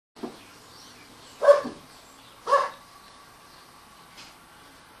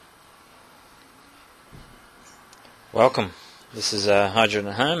Welcome. This is Hydrogen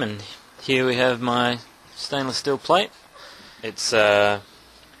at Home, and here we have my stainless steel plate. It's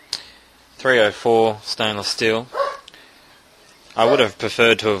 304 stainless steel. I would have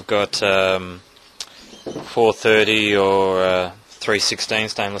preferred to have got 430 or 316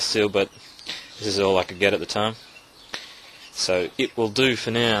 stainless steel, but this is all I could get at the time. So it will do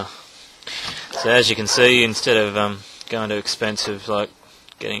for now. So as you can see, instead of going to expensive, like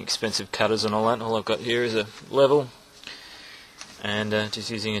getting expensive cutters and all that, all I've got here is a level and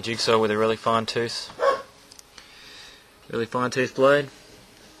just using a jigsaw with a really fine tooth blade. And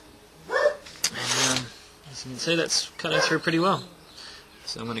as you can see, that's cutting through pretty well.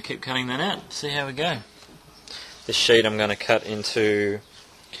 So I'm going to keep cutting that out, see how we go. This sheet I'm going to cut into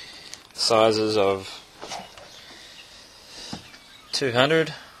sizes of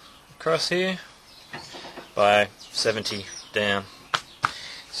 200 across here by 70 down.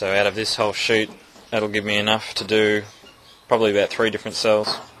 So out of this whole sheet, that'll give me enough to do probably about 3 different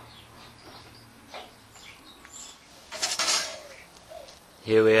cells.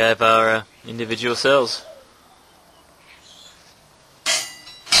 Here we have our individual cells.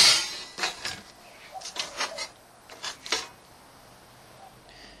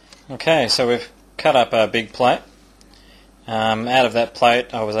 Okay, so we've cut up our big plate. Out of that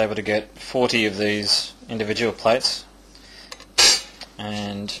plate I was able to get 40 of these individual plates,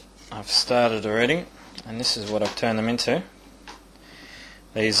 and I've started already, and this is what I've turned them into.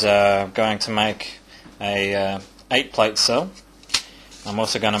 These are going to make a 8-plate cell. I'm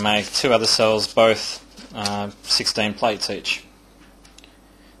also going to make 2 other cells, both 16 plates each,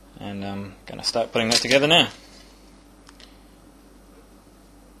 and I'm going to start putting that together now.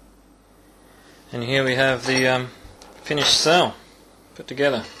 And here we have the finished cell put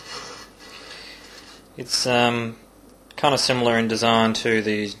together. It's kind of similar in design to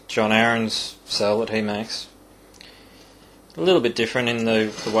the John Aaron's cell that he makes. A little bit different in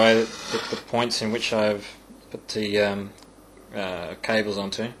the way that the points in which I've put the cables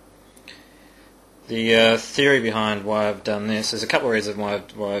onto. The theory behind why I've done this, there's a couple of reasons why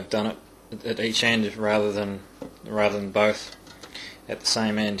I've done it at each end rather than both at the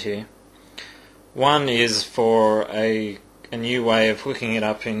same end here. One is for a new way of hooking it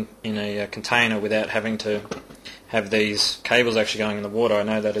up in a container without having to have these cables actually going in the water. I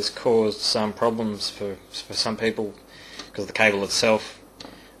know that has caused some problems for some people because of the cable itself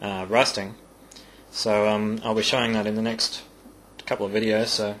rusting. So I'll be showing that in the next couple of videos,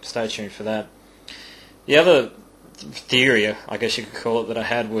 so stay tuned for that. The other theory, I guess you could call it, that I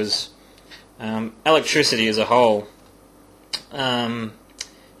had was electricity as a whole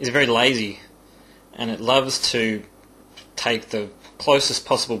is very lazy, and it loves to take the closest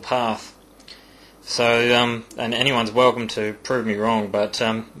possible path. So, and anyone's welcome to prove me wrong, but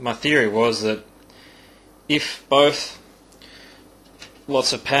my theory was that if both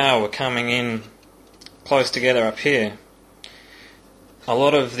lots of power were coming in close together up here, a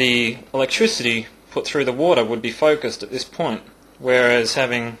lot of the electricity put through the water would be focused at this point, whereas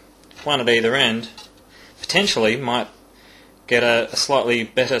having one at either end potentially might get a slightly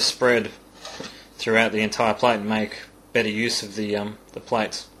better spread throughout the entire plate and make better use of the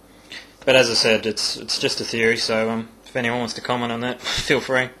plates. But as I said, it's just a theory, so if anyone wants to comment on that, feel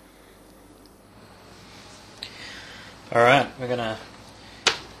free. Alright, we're going to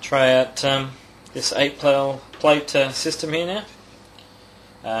try out this 8-plate system here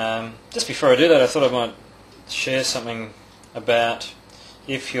now. Just before I do that, I thought I might share something about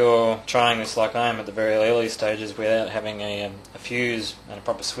if you're trying this like I am at the very early stages without having a fuse and a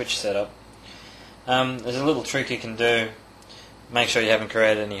proper switch set up. There's a little trick you can do. Make sure you haven't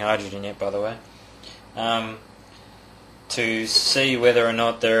created any hydrogen yet, by the way, to see whether or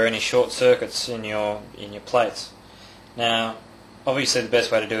not there are any short circuits in your plates. Now, obviously the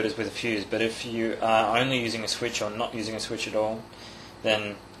best way to do it is with a fuse, but if you are only using a switch or not using a switch at all,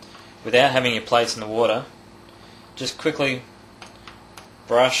 then without having your plates in the water, just quickly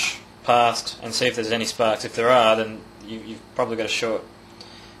brush past and see if there's any sparks. If there are, then you've probably got a short.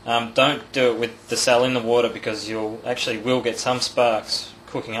 Don't do it with the cell in the water, because you'll actually will get some sparks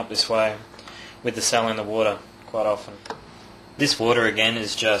cooking up this way with the cell in the water quite often. This water again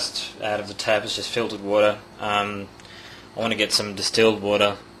is just out of the tap, it's just filtered water. I want to get some distilled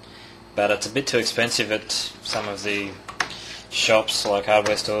water, but it's a bit too expensive at some of the shops like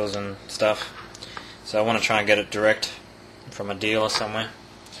hardware stores and stuff, so I want to try and get it direct from a dealer somewhere.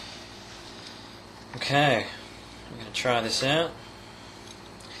 Okay, I'm going to try this out.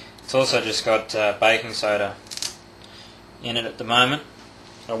 It's also just got baking soda in it at the moment.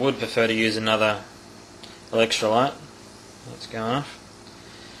 I would prefer to use another electrolyte. That's going off.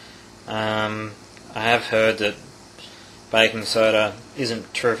 I have heard that baking soda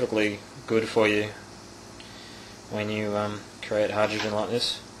isn't terrifically good for you when you create hydrogen like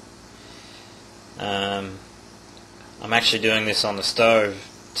this. I'm actually doing this on the stove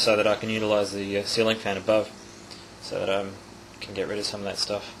so that I can utilise the ceiling fan above, so that I can get rid of some of that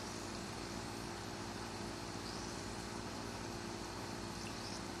stuff.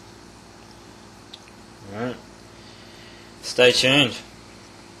 Alright, stay tuned.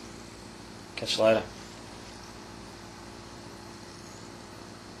 Catch you later.